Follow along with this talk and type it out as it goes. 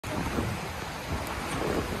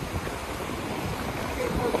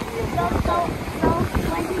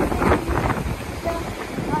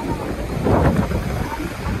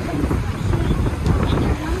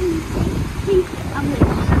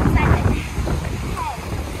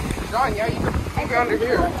John, yeah, you can under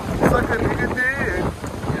here. Suck a nigga dick.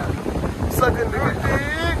 Yeah. Suck a nigga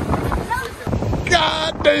dick.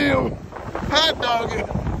 God damn. Hot dog it.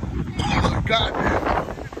 God damn.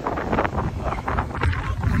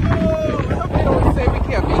 You say we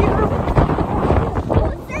can't be here?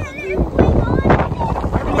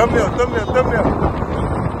 Thumbnail.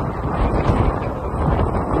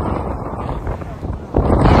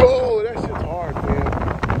 Oh, that shit's hard, man.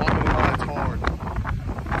 I'm not gonna lie, it's hard.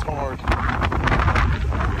 It's hard.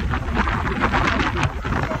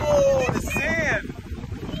 Oh, the sand.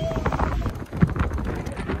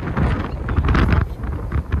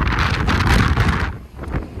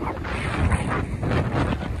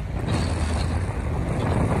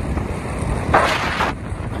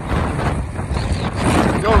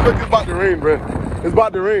 Yo, look, it's about to rain, bro. It's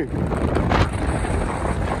about to rain.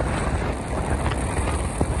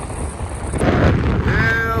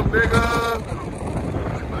 Damn, nigga.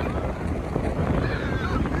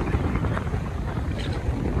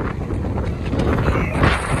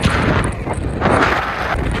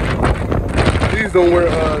 Please don't wear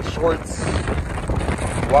shorts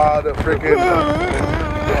while the freaking.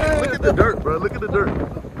 Look at the dirt, bro. Look at the dirt.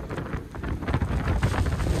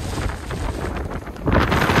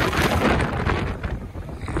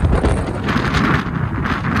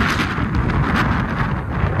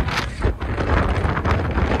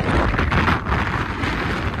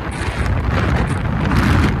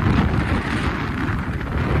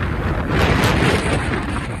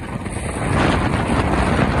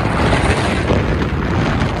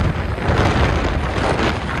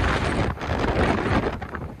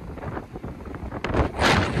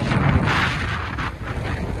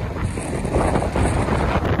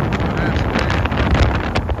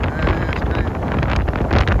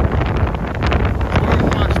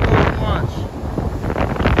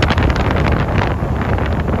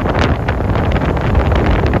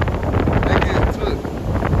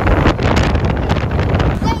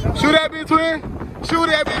 Shoot that bitch, twin. Shoot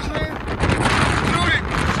that bitch, twin. Shoot it.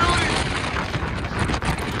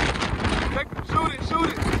 Shoot it. Shoot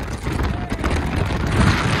it.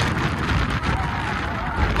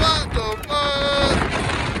 What the fuck?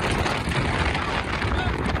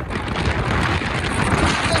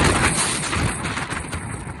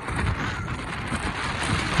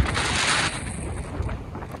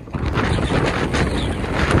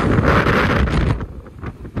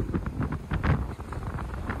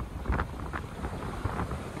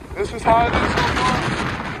 This is how it is so far.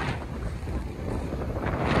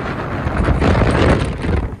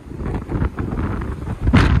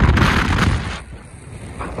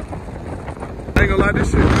 I ain't gonna lie,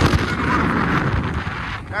 this shit.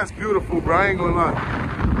 That's beautiful, bro. I ain't gonna lie.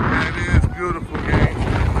 That is beautiful, gang.